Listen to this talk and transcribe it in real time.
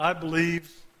I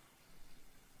believe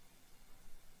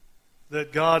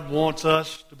that God wants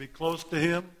us to be close to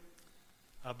Him.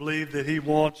 I believe that He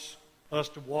wants us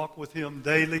to walk with Him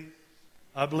daily.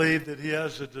 I believe that He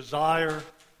has a desire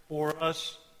for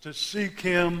us to seek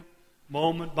Him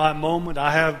moment by moment.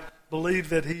 I believe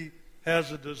that He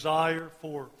has a desire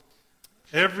for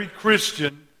every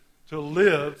Christian to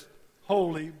live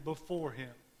holy before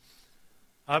Him.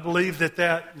 I believe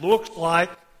that looks like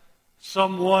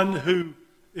someone who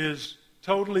is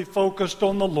totally focused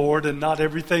on the Lord and not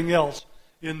everything else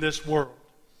in this world.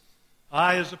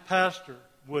 I, as a pastor,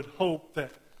 would hope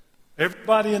that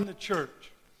everybody in the church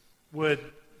would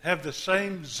have the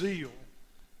same zeal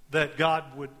that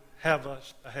God would have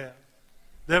us to have.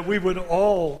 That we would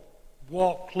all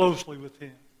walk closely with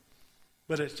Him.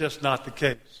 But it's just not the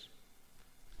case.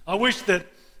 I wish that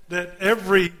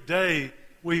every day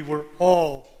we were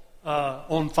all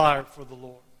on fire for the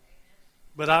Lord.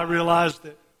 But I realize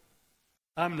that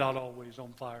I'm not always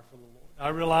on fire for the Lord. I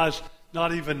realize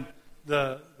not even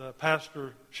the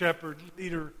pastor, shepherd,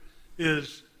 leader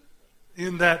is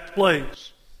in that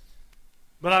place.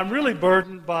 But I'm really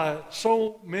burdened by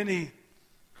so many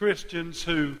Christians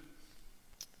who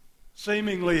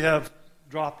seemingly have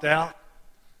dropped out.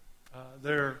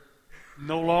 They're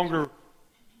no longer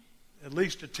at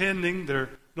least attending. They're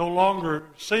no longer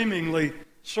seemingly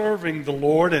serving the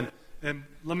Lord. And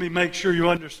let me make sure you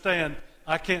understand,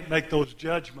 I can't make those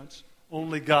judgments.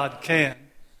 Only God can.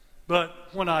 But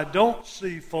when I don't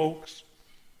see folks,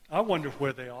 I wonder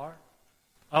where they are.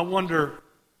 I wonder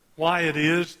why it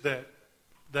is that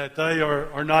they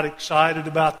are not excited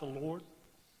about the Lord.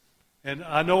 And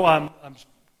I know I'm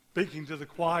speaking to the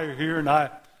choir here, and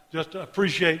I just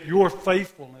appreciate your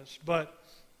faithfulness. But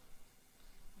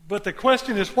the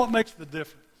question is, what makes the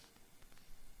difference?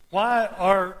 Why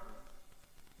are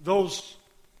those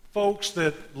folks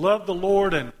that love the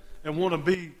Lord and want to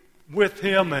be with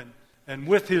Him and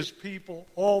with His people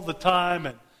all the time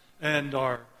and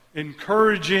are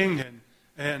encouraging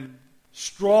and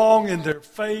strong in their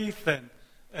faith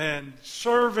and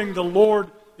serving the Lord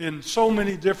in so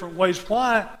many different ways?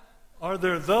 Why are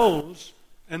there those,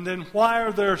 and then why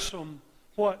are there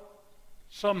what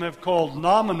some have called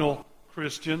nominal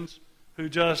Christians who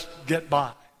just get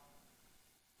by?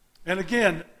 And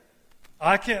again,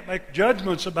 I can't make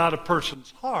judgments about a person's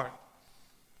heart,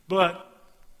 but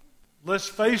let's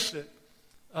face it,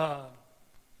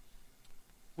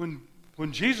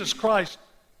 when Jesus Christ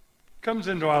comes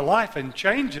into our life and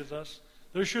changes us,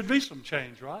 there should be some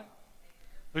change, right?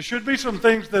 There should be some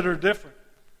things that are different.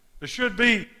 There should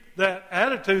be that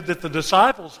attitude that the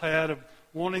disciples had of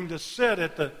wanting to sit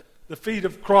at the feet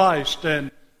of Christ and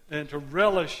to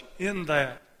relish in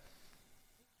that.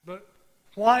 But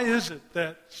why is it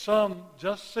that some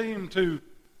just seem to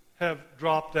have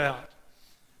dropped out?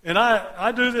 And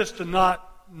I do this to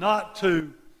not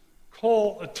to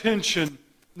call attention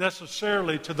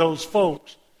necessarily to those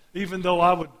folks, even though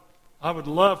I would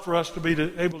love for us to be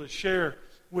able to share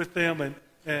with them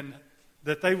and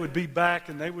that they would be back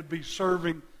and they would be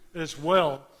serving as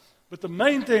well. But the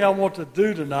main thing I want to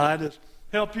do tonight is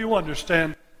help you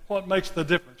understand what makes the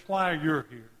difference, why you're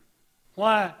here,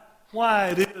 why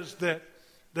it is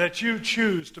that you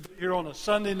choose to be here on a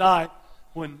Sunday night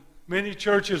when many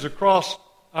churches across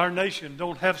our nation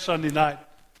don't have Sunday night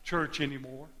church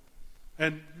anymore.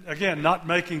 And again, not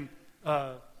making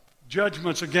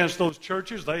judgments against those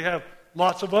churches. They have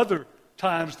lots of other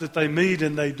times that they meet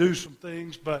and they do some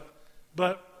things, but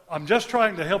I'm just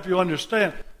trying to help you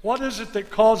understand what is it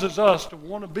that causes us to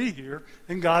want to be here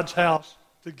in God's house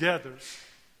together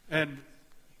and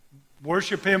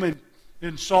worship Him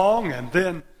in song and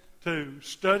then to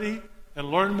study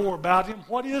and learn more about Him.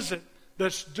 What is it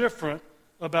that's different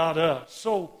about us?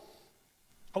 So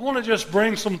I want to just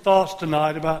bring some thoughts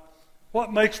tonight about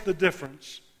what makes the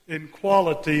difference in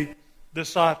quality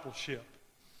discipleship.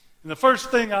 And the first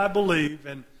thing I believe,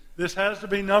 and this has to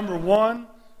be number one,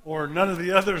 or none of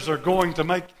the others are going to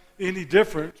make any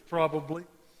difference probably,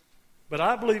 but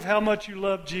I believe how much you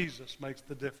love Jesus makes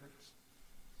the difference.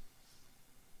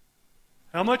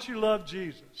 How much you love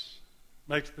Jesus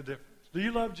makes the difference. Do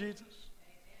you love Jesus?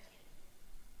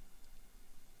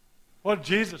 What did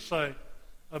Jesus say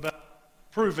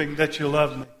about proving that you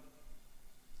love me?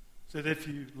 He said, if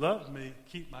you love me,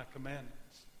 keep my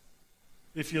commandments.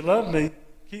 If you love me,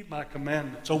 keep my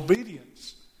commandments.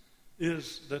 Obedience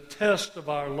is the test of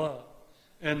our love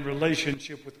and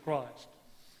relationship with Christ.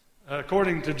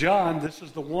 According to John, this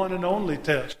is the one and only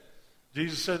test.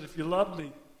 Jesus said, if you love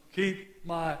me, keep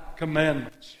my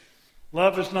commandments.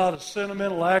 Love is not a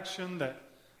sentimental action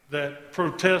that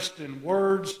protests in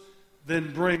words,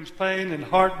 then brings pain and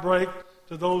heartbreak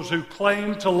to those who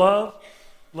claim to love.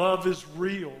 Love is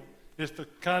real. It's the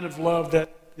kind of love that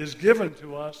is given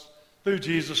to us through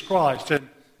Jesus Christ. And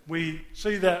we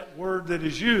see that word that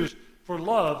is used for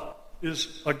love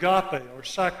is agape, or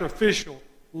sacrificial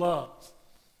love.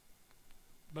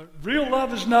 But real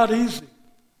love is not easy.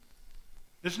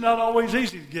 It's not always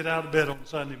easy to get out of bed on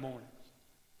Sunday mornings.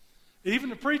 Even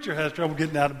the preacher has trouble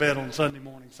getting out of bed on Sunday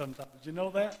morning sometimes. You know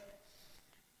that?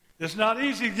 It's not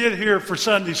easy to get here for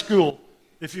Sunday school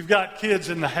if you've got kids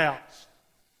in the house.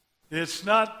 It's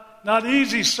not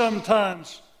easy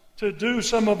sometimes to do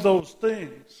some of those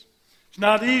things. It's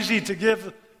not easy to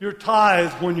give your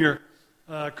tithe when your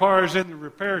car is in the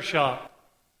repair shop.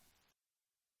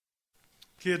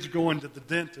 Kids going to the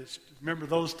dentist. Remember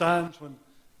those times when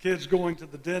kids going to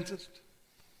the dentist?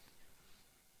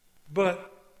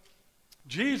 But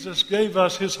Jesus gave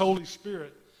us His Holy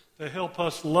Spirit to help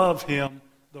us love Him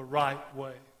the right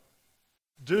way.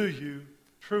 Do you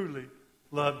truly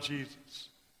love Jesus?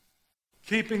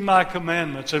 Keeping my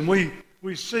commandments. And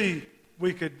we see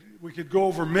we could go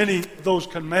over many of those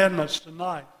commandments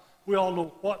tonight. We all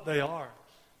know what they are.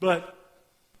 But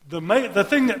the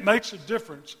thing that makes a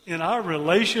difference in our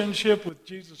relationship with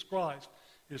Jesus Christ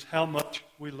is how much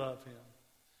we love Him.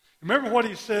 Remember what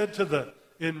He said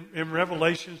in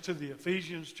Revelations to the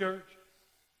Ephesians church?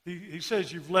 He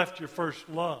says, you've left your first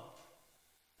love.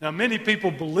 Now, many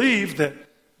people believe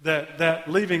that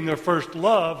leaving their first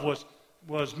love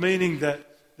was meaning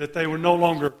that they were no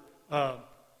longer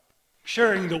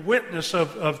sharing the witness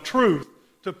of truth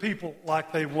to people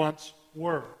like they once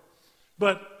were.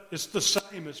 But it's the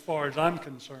same as far as I'm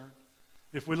concerned.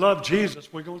 If we love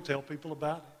Jesus, we're going to tell people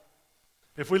about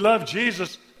it. If we love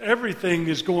Jesus, everything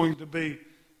is going to be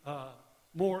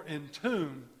more in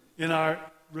tune in our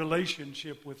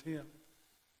relationship with Him.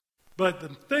 But the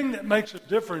thing that makes a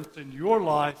difference in your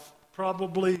life,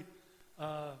 probably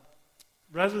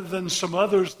rather than some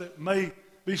others that may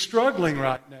be struggling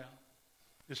right now,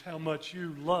 is how much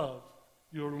you love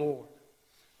your Lord.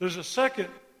 There's a second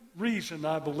reason,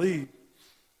 I believe.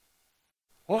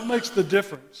 What makes the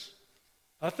difference?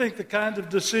 I think the kind of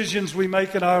decisions we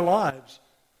make in our lives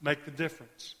make the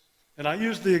difference. And I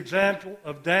use the example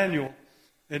of Daniel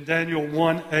in Daniel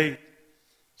 1:8. It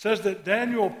says that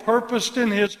Daniel purposed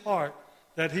in his heart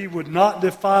that he would not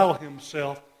defile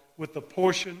himself with the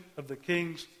portion of the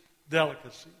king's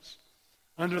delicacies.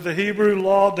 Under the Hebrew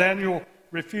law, Daniel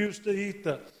refused to eat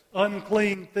the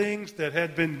unclean things that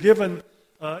had been given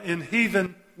in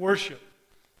heathen worship.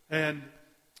 And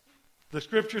the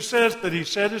Scripture says that he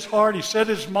set his heart, he set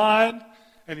his mind,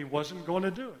 and he wasn't going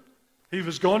to do it. He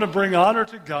was going to bring honor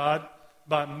to God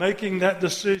by making that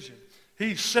decision.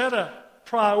 He set a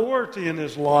priority in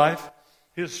his life,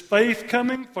 his faith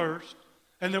coming first,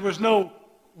 and there was no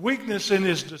weakness in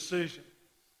his decision.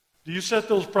 Do you set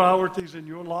those priorities in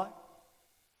your life?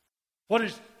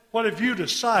 What have you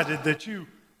decided that you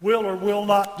will or will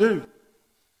not do?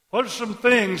 What are some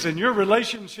things in your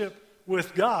relationship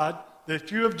with God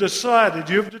that you have decided,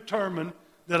 you have determined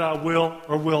that I will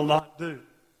or will not do?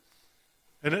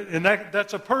 And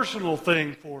that's a personal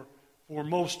thing for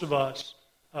most of us.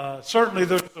 Certainly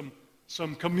there's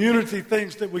some community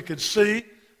things that we could see,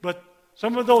 but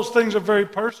some of those things are very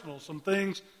personal, some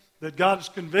things that God has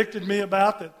convicted me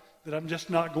about that I'm just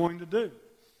not going to do.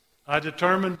 I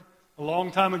determined a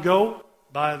long time ago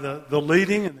by the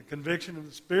leading and the conviction of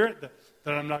the Spirit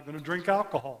that I'm not going to drink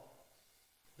alcohol.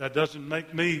 That doesn't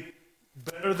make me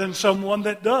better than someone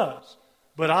that does.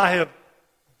 But I have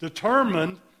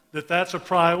determined that that's a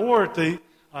priority.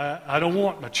 I don't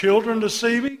want my children to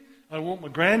see me. I don't want my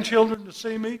grandchildren to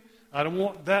see me. I don't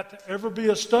want that to ever be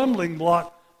a stumbling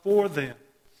block for them.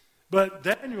 But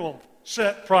Daniel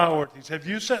set priorities. Have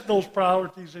you set those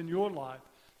priorities in your life?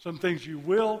 Some things you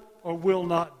will or will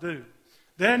not do.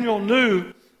 Daniel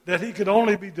knew that he could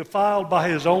only be defiled by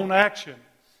his own action.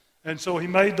 And so he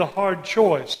made the hard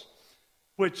choice,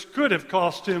 which could have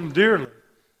cost him dearly.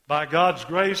 By God's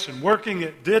grace and working,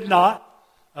 it did not.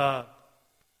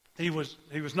 He was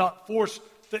not forced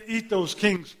to eat those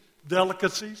king's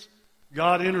delicacies.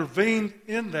 God intervened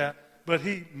in that, but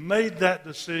he made that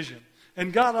decision.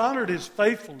 And God honored his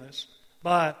faithfulness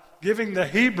by giving the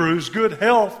Hebrews good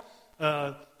health,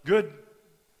 good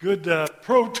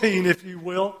protein, if you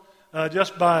will,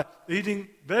 just by eating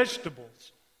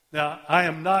vegetables. Now, I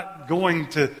am not going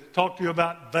to talk to you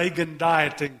about vegan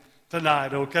dieting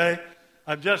tonight, okay?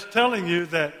 I'm just telling you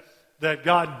that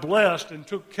God blessed and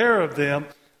took care of them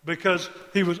because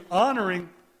he was honoring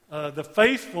the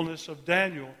faithfulness of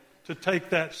Daniel to take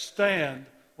that stand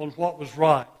on what was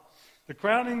right. The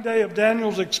crowning day of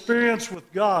Daniel's experience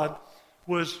with God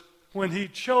was when he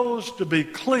chose to be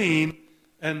clean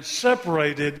and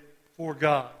separated for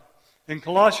God. In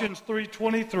Colossians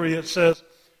 3:23 it says,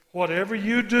 whatever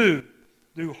you do,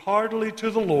 do heartily to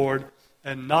the Lord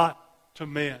and not to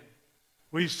men.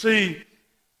 We see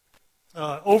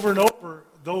over and over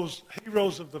those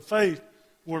heroes of the faith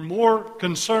were more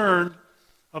concerned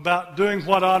about doing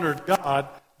what honored God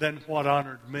than what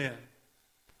honored men.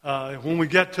 When we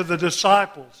get to the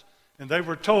disciples, and they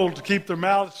were told to keep their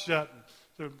mouths shut,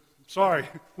 sorry,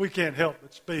 we can't help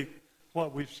but speak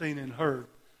what we've seen and heard.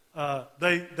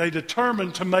 They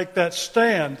determined to make that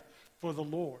stand for the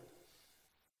Lord.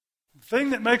 The thing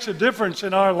that makes a difference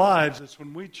in our lives is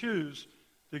when we choose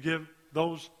to give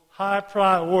those high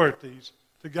priorities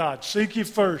to God. Seek ye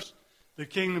first the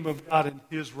kingdom of God and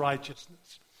His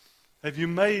righteousness. Have you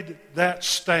made that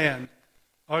stand?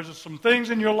 Are there some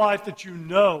things in your life that you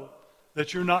know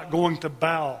that you're not going to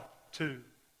bow to?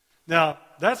 Now,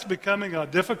 that's becoming a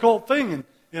difficult thing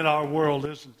in our world,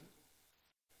 isn't it?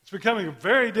 It's becoming a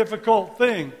very difficult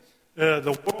thing.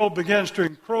 The world begins to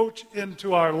encroach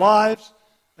into our lives,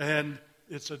 and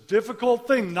it's a difficult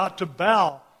thing not to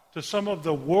bow to some of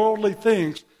the worldly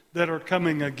things that are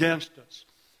coming against us.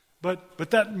 But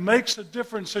that makes a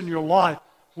difference in your life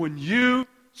when you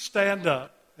stand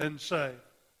up and say,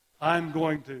 I'm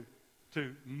going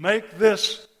to make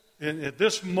this, at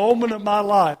this moment of my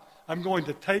life, I'm going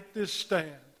to take this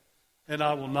stand, and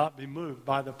I will not be moved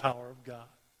by the power of God.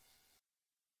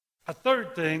 A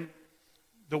third thing,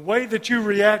 the way that you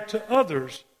react to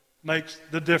others makes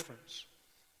the difference.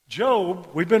 Job,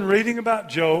 we've been reading about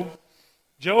Job.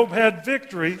 Job had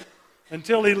victory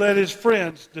until he let his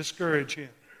friends discourage him.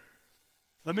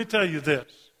 Let me tell you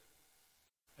this,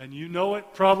 and you know it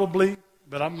probably,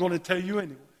 but I'm going to tell you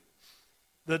anyway.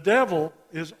 The devil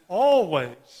is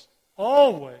always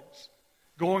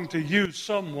going to use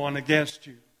someone against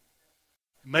you.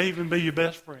 It may even be your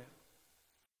best friend.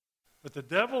 But the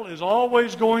devil is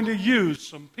always going to use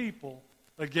some people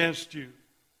against you.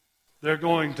 They're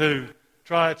going to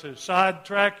try to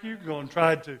sidetrack you, going to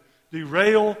try to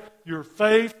derail your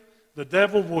faith. The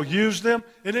devil will use them.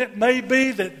 And it may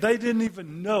be that they didn't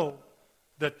even know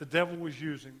that the devil was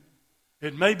using them.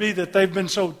 It may be that they've been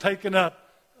so taken up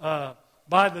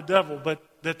by the devil, but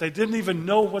that they didn't even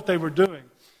know what they were doing.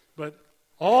 But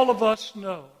all of us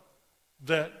know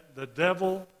that the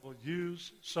devil will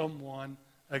use someone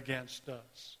against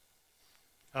us.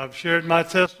 I've shared my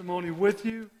testimony with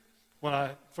you when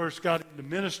I first got into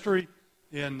ministry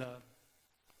in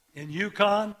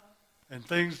Yukon, and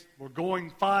things were going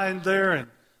fine there, and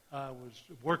I was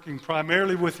working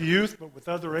primarily with youth, but with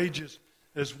other ages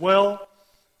as well.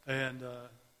 And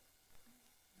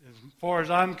as far as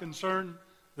I'm concerned,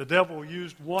 the devil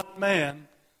used one man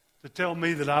to tell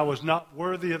me that I was not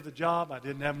worthy of the job, I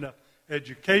didn't have enough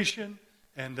education,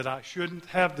 and that I shouldn't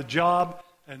have the job,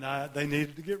 and they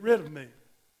needed to get rid of me.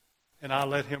 And I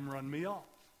let him run me off.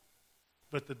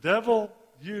 But the devil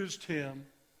used him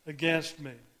against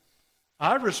me.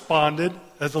 I responded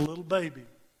as a little baby.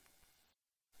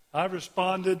 I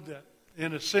responded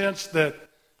in a sense that,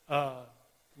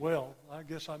 well, I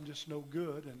guess I'm just no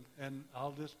good, and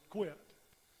I'll just quit.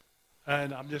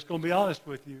 And I'm just going to be honest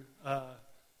with you.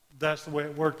 That's the way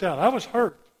it worked out. I was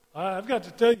hurt. I've got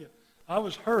to tell you, I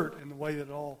was hurt in the way that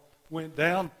it all went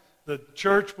down. The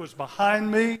church was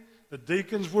behind me. The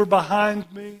deacons were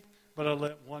behind me. But I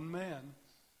let one man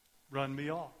run me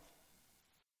off.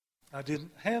 I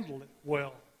didn't handle it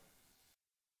well.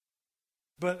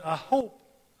 But I hope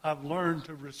I've learned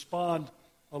to respond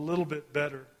a little bit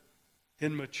better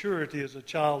in maturity as a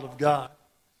child of God.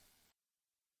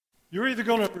 You're either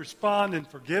going to respond in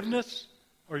forgiveness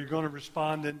or you're going to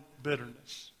respond in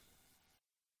bitterness.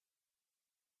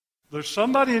 There's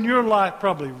somebody in your life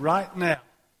probably right now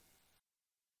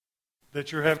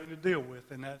that you're having to deal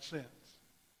with in that sense.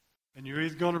 And you're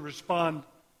either going to respond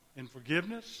in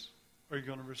forgiveness or you're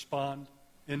going to respond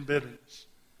in bitterness.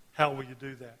 How will you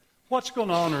do that? What's going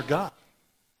to honor God?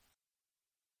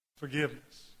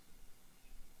 Forgiveness.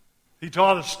 He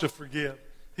taught us to forgive.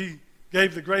 He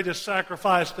gave the greatest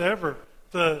sacrifice to ever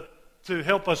to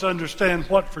help us understand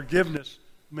what forgiveness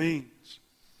means.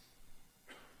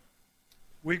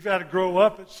 We've got to grow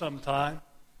up at some time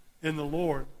in the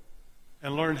Lord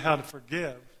and learn how to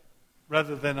forgive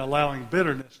rather than allowing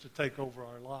bitterness to take over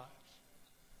our lives.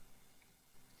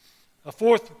 A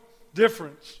fourth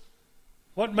difference,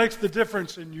 what makes the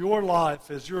difference in your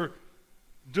life as you're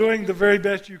doing the very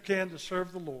best you can to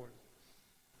serve the Lord?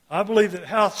 I believe that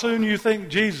how soon you think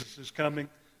Jesus is coming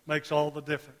makes all the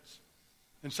difference.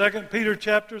 In 2 Peter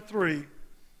chapter 3,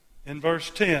 in verse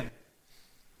 10,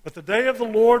 but the day of the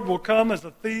Lord will come as a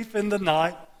thief in the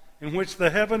night, in which the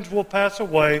heavens will pass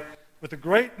away with a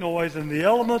great noise, and the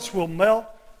elements will melt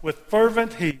with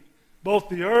fervent heat. Both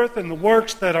the earth and the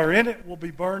works that are in it will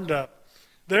be burned up.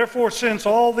 Therefore, since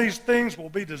all these things will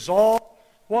be dissolved,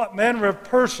 what manner of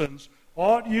persons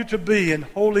ought you to be in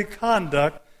holy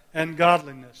conduct and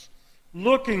godliness,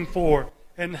 looking for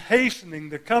and hastening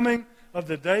the coming of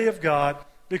the day of God,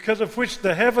 because of which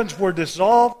the heavens were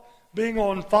dissolved, being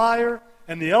on fire,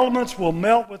 and the elements will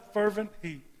melt with fervent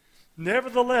heat.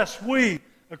 Nevertheless, we,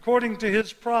 according to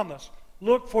his promise,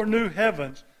 look for new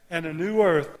heavens and a new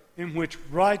earth in which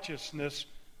righteousness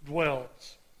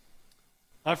dwells.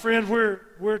 My friends,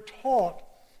 we're taught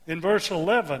in verse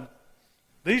 11,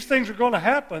 these things are going to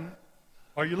happen.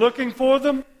 Are you looking for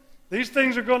them? These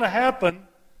things are going to happen.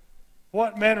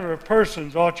 What manner of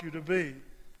persons ought you to be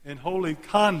in holy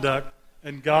conduct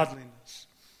and godliness?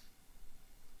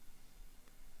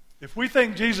 If we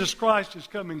think Jesus Christ is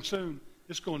coming soon,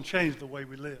 it's going to change the way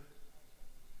we live.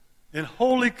 In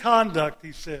holy conduct,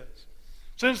 he says,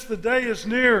 since the day is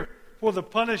near for the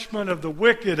punishment of the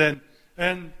wicked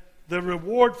and the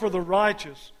reward for the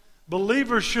righteous,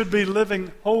 believers should be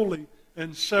living holy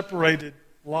and separated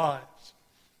lives.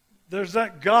 There's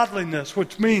that godliness,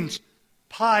 which means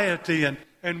piety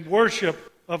and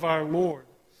worship of our Lord.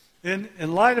 In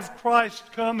light of Christ's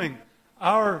coming,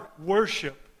 our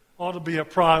worship ought to be a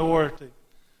priority.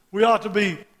 We ought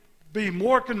to be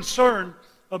more concerned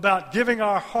about giving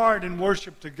our heart in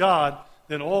worship to God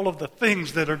than all of the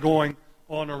things that are going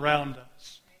on around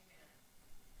us.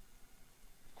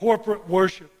 Corporate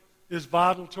worship is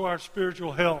vital to our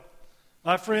spiritual health.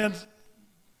 My friends,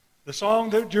 the song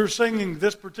that you're singing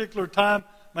this particular time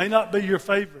may not be your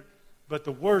favorite, but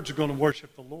the words are going to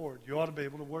worship the Lord. You ought to be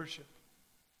able to worship.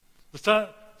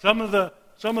 Some of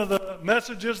the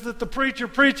messages that the preacher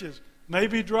preaches may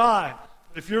be dry.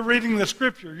 But if you're reading the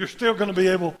Scripture, you're still going to be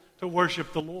able to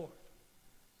worship the Lord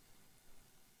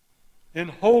in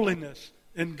holiness,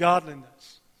 in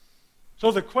godliness.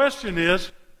 So the question is,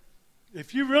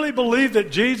 if you really believe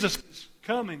that Jesus is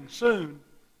coming soon,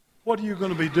 what are you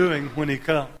going to be doing when he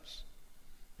comes?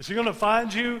 Is he going to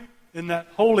find you in that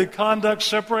holy conduct,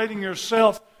 separating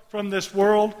yourself from this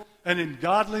world, and in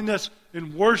godliness,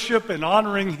 in worship and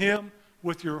honoring him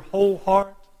with your whole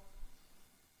heart?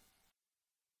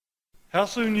 How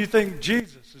soon you think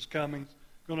Jesus is coming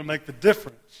is going to make the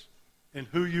difference in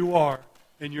who you are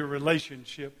in your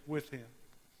relationship with him.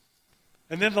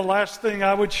 And then the last thing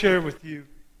I would share with you,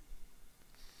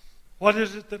 what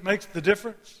is it that makes the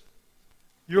difference?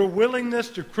 Your willingness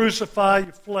to crucify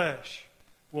your flesh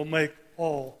will make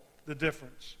all the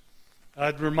difference.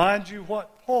 I'd remind you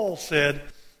what Paul said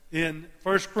in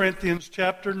 1 Corinthians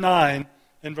chapter 9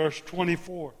 and verse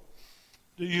 24.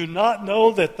 Do you not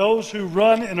know that those who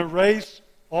run in a race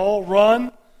all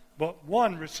run, but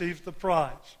one receives the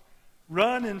prize?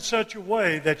 Run in such a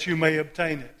way that you may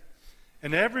obtain it.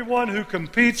 And everyone who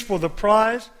competes for the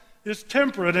prize is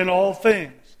temperate in all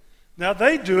things. Now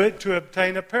they do it to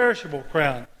obtain a perishable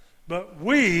crown, but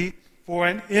we for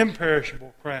an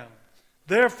imperishable crown.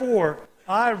 Therefore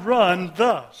I run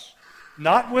thus,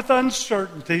 not with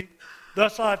uncertainty.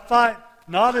 Thus I fight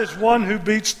not as one who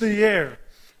beats the air,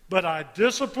 but I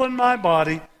discipline my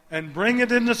body and bring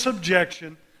it into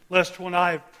subjection, lest when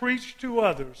I have preached to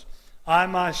others, I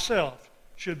myself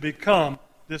should become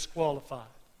disqualified.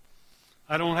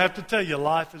 I don't have to tell you,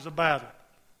 life is a battle.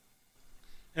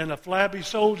 And a flabby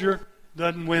soldier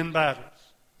doesn't win battles.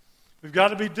 We've got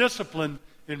to be disciplined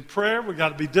in prayer. We've got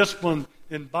to be disciplined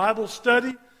in Bible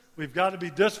study. We've got to be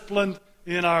disciplined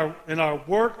in our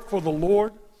work for the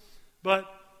Lord. But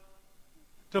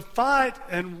to fight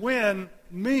and win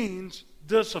means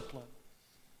discipline.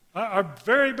 Our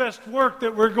very best work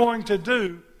that we're going to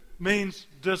do means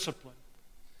discipline.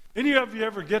 Any of you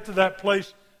ever get to that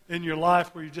place in your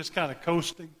life where you're just kind of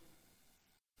coasting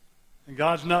and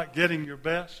God's not getting your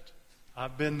best?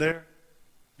 I've been there.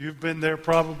 You've been there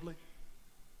probably.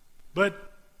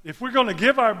 But if we're going to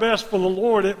give our best for the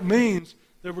Lord, it means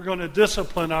that we're going to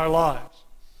discipline our lives.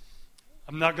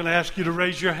 I'm not going to ask you to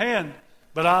raise your hand,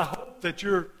 but I hope that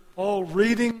you're all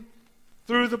reading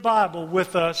through the Bible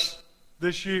with us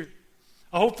this year.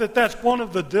 I hope that that's one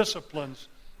of the disciplines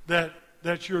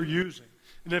that you're using.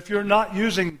 And if you're not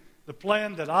using the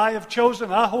plan that I have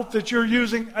chosen, I hope that you're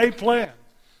using a plan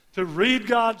to read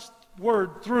God's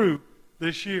Word through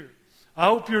this year. I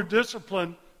hope you're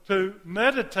disciplined to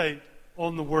meditate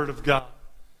on the Word of God.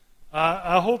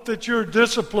 I hope that you're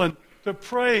disciplined to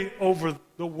pray over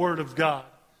the Word of God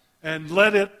and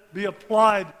let it be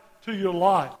applied to your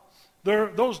life. There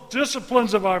are those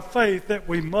disciplines of our faith that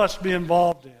we must be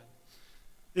involved in.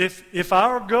 If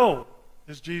our goal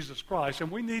is Jesus Christ, and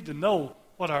we need to know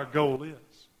what our goal is.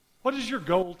 What is your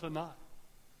goal tonight?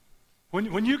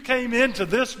 When you came into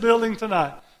this building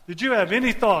tonight, did you have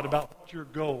any thought about what your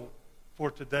goal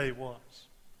for today was?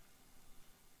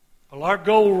 Well, our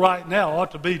goal right now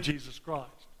ought to be Jesus Christ.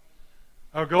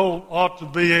 Our goal ought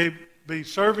to be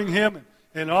serving Him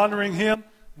and honoring Him,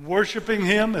 worshiping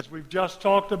Him, as we've just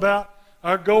talked about.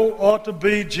 Our goal ought to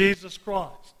be Jesus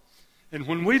Christ. And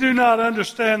when we do not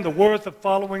understand the worth of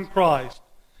following Christ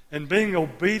and being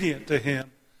obedient to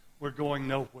Him, we're going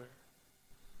nowhere.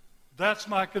 That's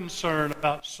my concern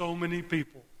about so many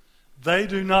people. They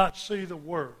do not see the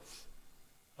worth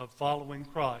of following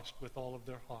Christ with all of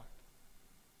their heart.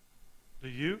 Do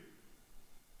you?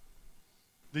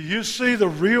 Do you see the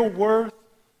real worth?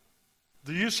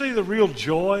 Do you see the real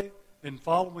joy in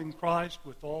following Christ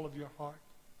with all of your heart?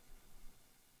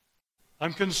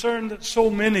 I'm concerned that so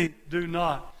many do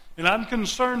not. And I'm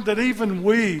concerned that even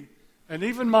we, and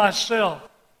even myself,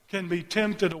 can be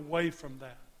tempted away from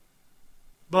that.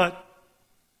 But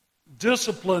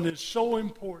discipline is so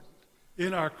important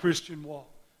in our Christian walk.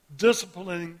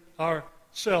 Disciplining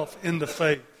ourselves in the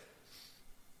faith.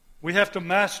 We have to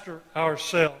master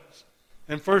ourselves.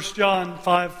 In 1 John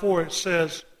 5:4 it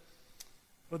says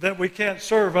that we can't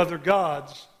serve other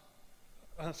gods.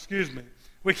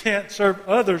 We can't serve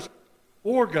others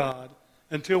or God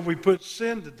until we put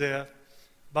sin to death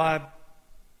by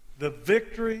the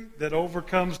victory that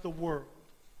overcomes the world,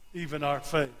 even our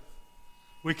faith.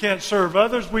 We can't serve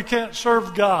others, we can't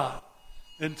serve God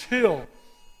until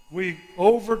we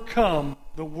overcome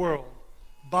the world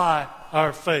by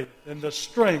our faith and the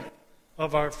strength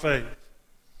of our faith.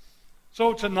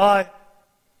 So tonight,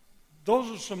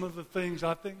 those are some of the things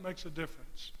I think makes a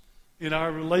difference in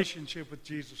our relationship with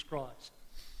Jesus Christ.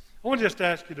 I want to just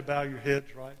ask you to bow your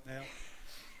heads right now.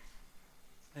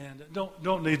 And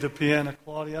don't need the piano,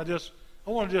 Claudia. I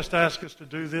want to just ask us to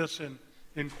do this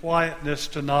in quietness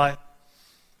tonight.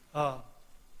 I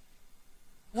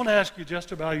want to ask you just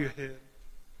to bow your head.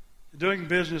 Doing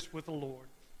business with the Lord.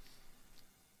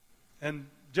 And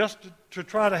just to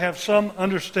try to have some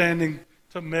understanding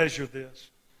to measure this.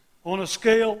 On a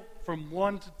scale from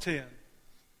 1 to 10,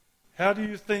 how do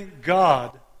you think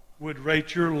God would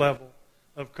rate your level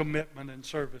of commitment and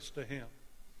service to Him?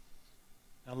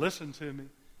 Now listen to me.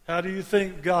 How do you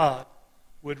think God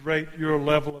would rate your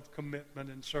level of commitment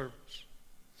and service?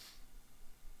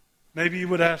 Maybe you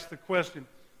would ask the question,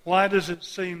 why does it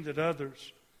seem that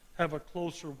others have a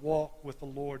closer walk with the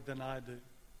Lord than I do?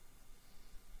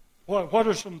 What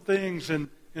are some things in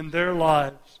their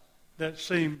lives that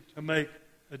seem to make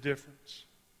a difference?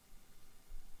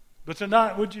 But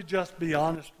tonight, would you just be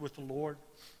honest with the Lord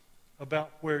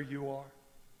about where you are?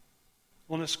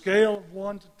 On a scale of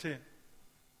 1 to 10,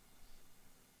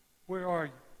 where are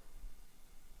you?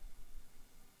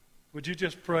 Would you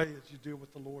just pray as you deal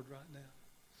with the Lord right now?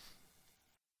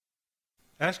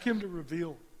 Ask Him to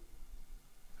reveal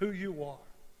who you are.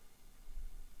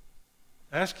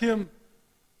 Ask Him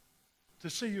to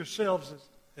see yourselves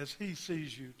as He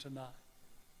sees you tonight.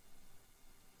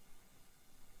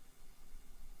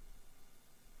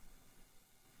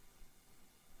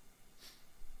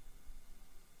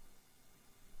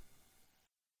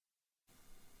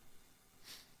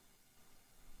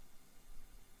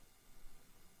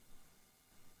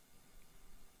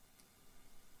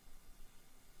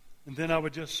 And then I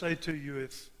would just say to you,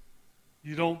 if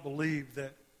you don't believe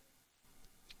that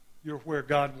you're where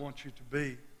God wants you to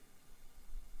be,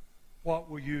 what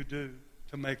will you do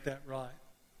to make that right?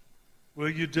 Will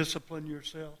you discipline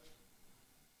yourself?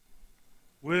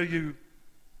 Will you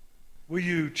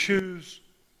choose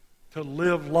to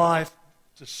live life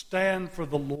to stand for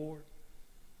the Lord?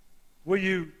 Will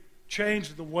you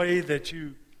change the way that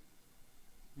you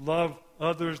love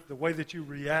others, the way that you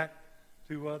react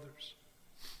to others?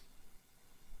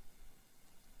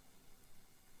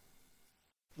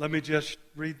 Let me just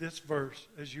read this verse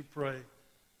as you pray,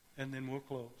 and then we'll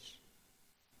close.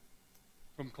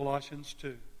 From Colossians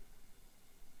 2.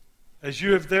 As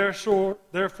you have therefore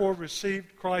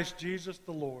received Christ Jesus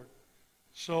the Lord,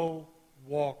 so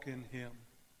walk in Him,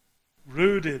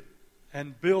 rooted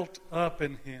and built up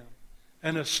in Him,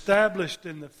 and established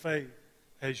in the faith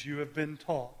as you have been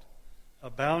taught,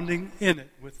 abounding in it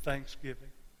with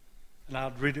thanksgiving. And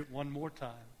I'll read it one more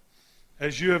time.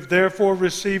 As you have therefore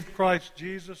received Christ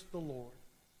Jesus the Lord,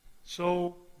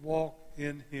 so walk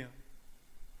in Him,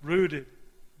 rooted,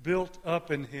 built up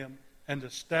in Him, and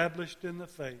established in the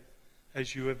faith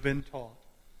as you have been taught,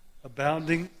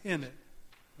 abounding in it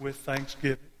with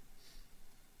thanksgiving.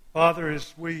 Father,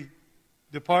 as we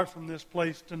depart from this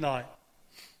place tonight,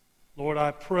 Lord,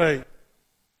 I pray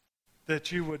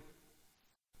that you would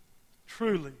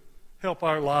truly help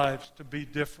our lives to be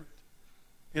different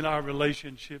in our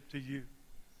relationship to you.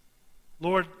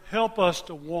 Lord, help us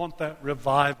to want that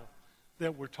revival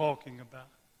that we're talking about.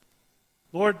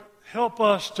 Lord, help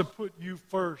us to put you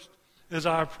first as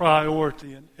our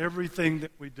priority in everything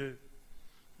that we do.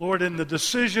 Lord, in the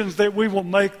decisions that we will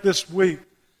make this week,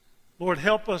 Lord,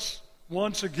 help us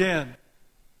once again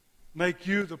make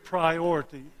you the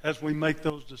priority as we make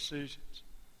those decisions.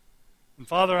 And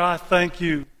Father, I thank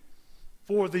you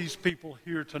for these people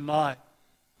here tonight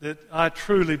that I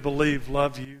truly believe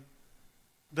love you,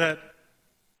 that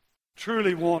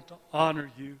truly want to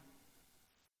honor you.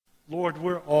 Lord,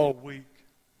 we're all weak.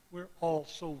 We're all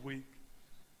so weak.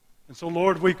 And so,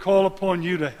 Lord, we call upon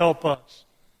you to help us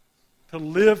to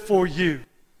live for you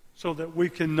so that we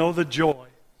can know the joy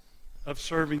of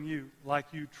serving you like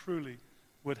you truly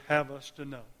would have us to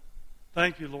know.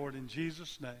 Thank you, Lord, in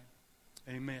Jesus' name.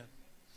 Amen.